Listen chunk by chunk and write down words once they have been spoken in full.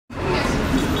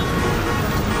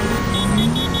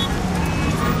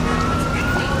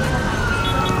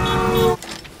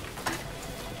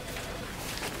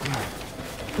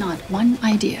one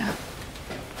idea.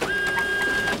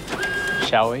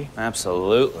 Shall we?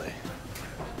 Absolutely.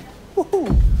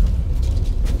 Woohoo!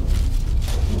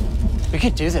 We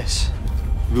could do this.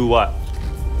 Do what?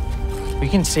 We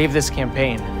can save this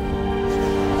campaign.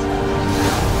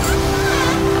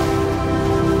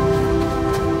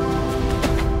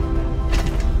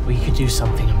 We could do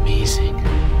something amazing.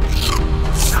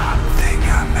 Something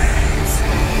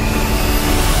amazing.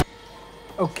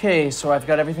 Okay, so I've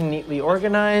got everything neatly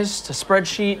organized, a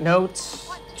spreadsheet, notes,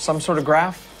 some sort of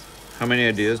graph. How many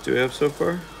ideas do we have so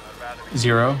far?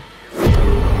 0.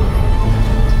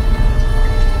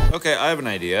 Okay, I have an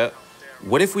idea.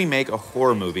 What if we make a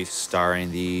horror movie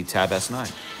starring the Tab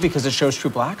S9? Because it shows true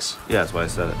blacks? Yeah, that's why I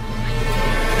said it.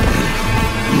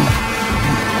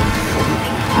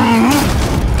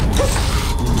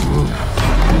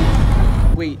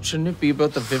 Wait, shouldn't it be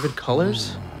about the vivid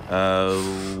colors?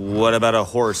 What about a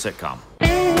horror sitcom?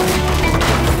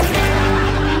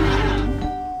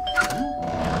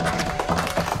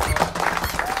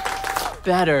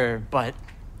 Better, but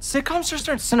sitcoms just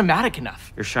aren't cinematic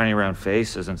enough. Your shiny round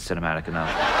face isn't cinematic enough.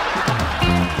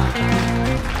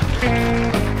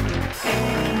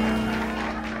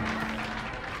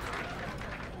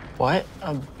 What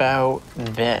about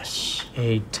this?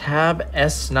 A Tab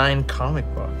S9 comic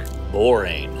book.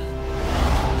 Boring.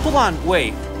 Hold on,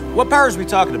 wait. What powers are we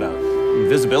talking about?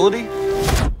 Invisibility?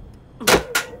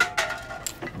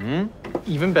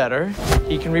 Even better,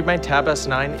 he can read my Tab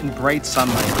S9 in bright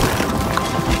sunlight.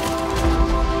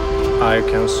 I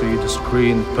can see the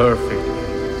screen perfectly.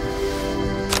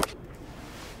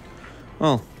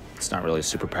 Well, it's not really a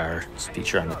superpower. It's a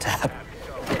feature on the tab.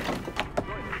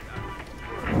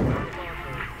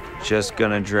 Just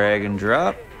gonna drag and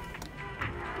drop?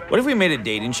 What if we made a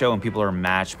dating show and people are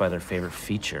matched by their favorite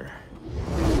feature?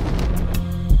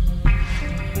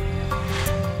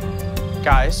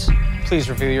 Guys, please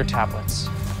reveal your tablets.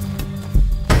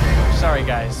 Sorry,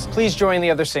 guys. Please join the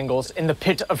other singles in the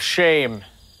pit of shame.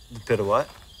 The pit of what?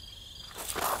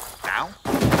 Now?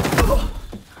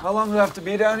 How long do I have to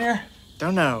be down here?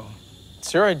 Don't know.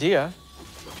 It's your idea.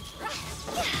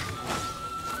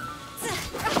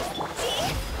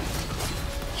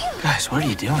 Guys, what are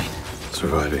you doing?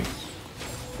 Surviving.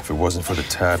 If it wasn't for the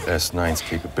Tab S9's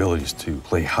capabilities to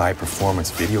play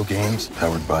high-performance video games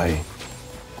powered by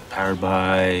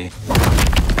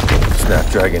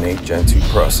Snapdragon 8 Gen 2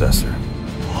 processor.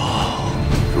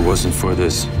 If it wasn't for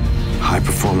this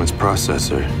high-performance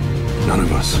processor, none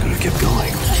of us could have kept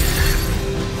going.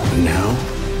 But now,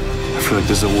 I feel like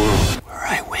there's a world where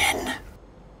I win.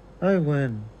 I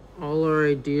win. All our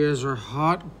ideas are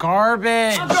hot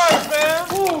garbage. I'm sorry, man.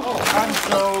 I'm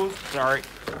so sorry.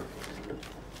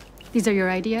 These are your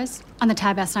ideas? On the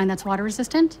Tab S9 that's water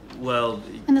resistant? Well,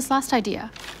 And this last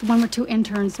idea, the one where 2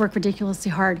 interns work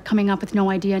ridiculously hard, coming up with no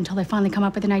idea until they finally come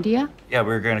up with an idea? yeah, we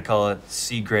were gonna call it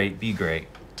C Great, B Great.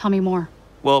 Tell me more.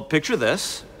 Well, picture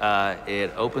this.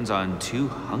 It opens on 2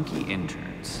 hunky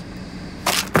interns.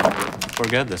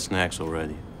 Forget the snacks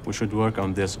already. We should work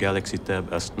on this Galaxy Tab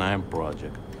S9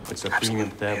 project. It's a premium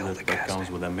tablet that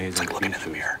comes with amazing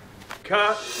features.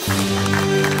 Cut!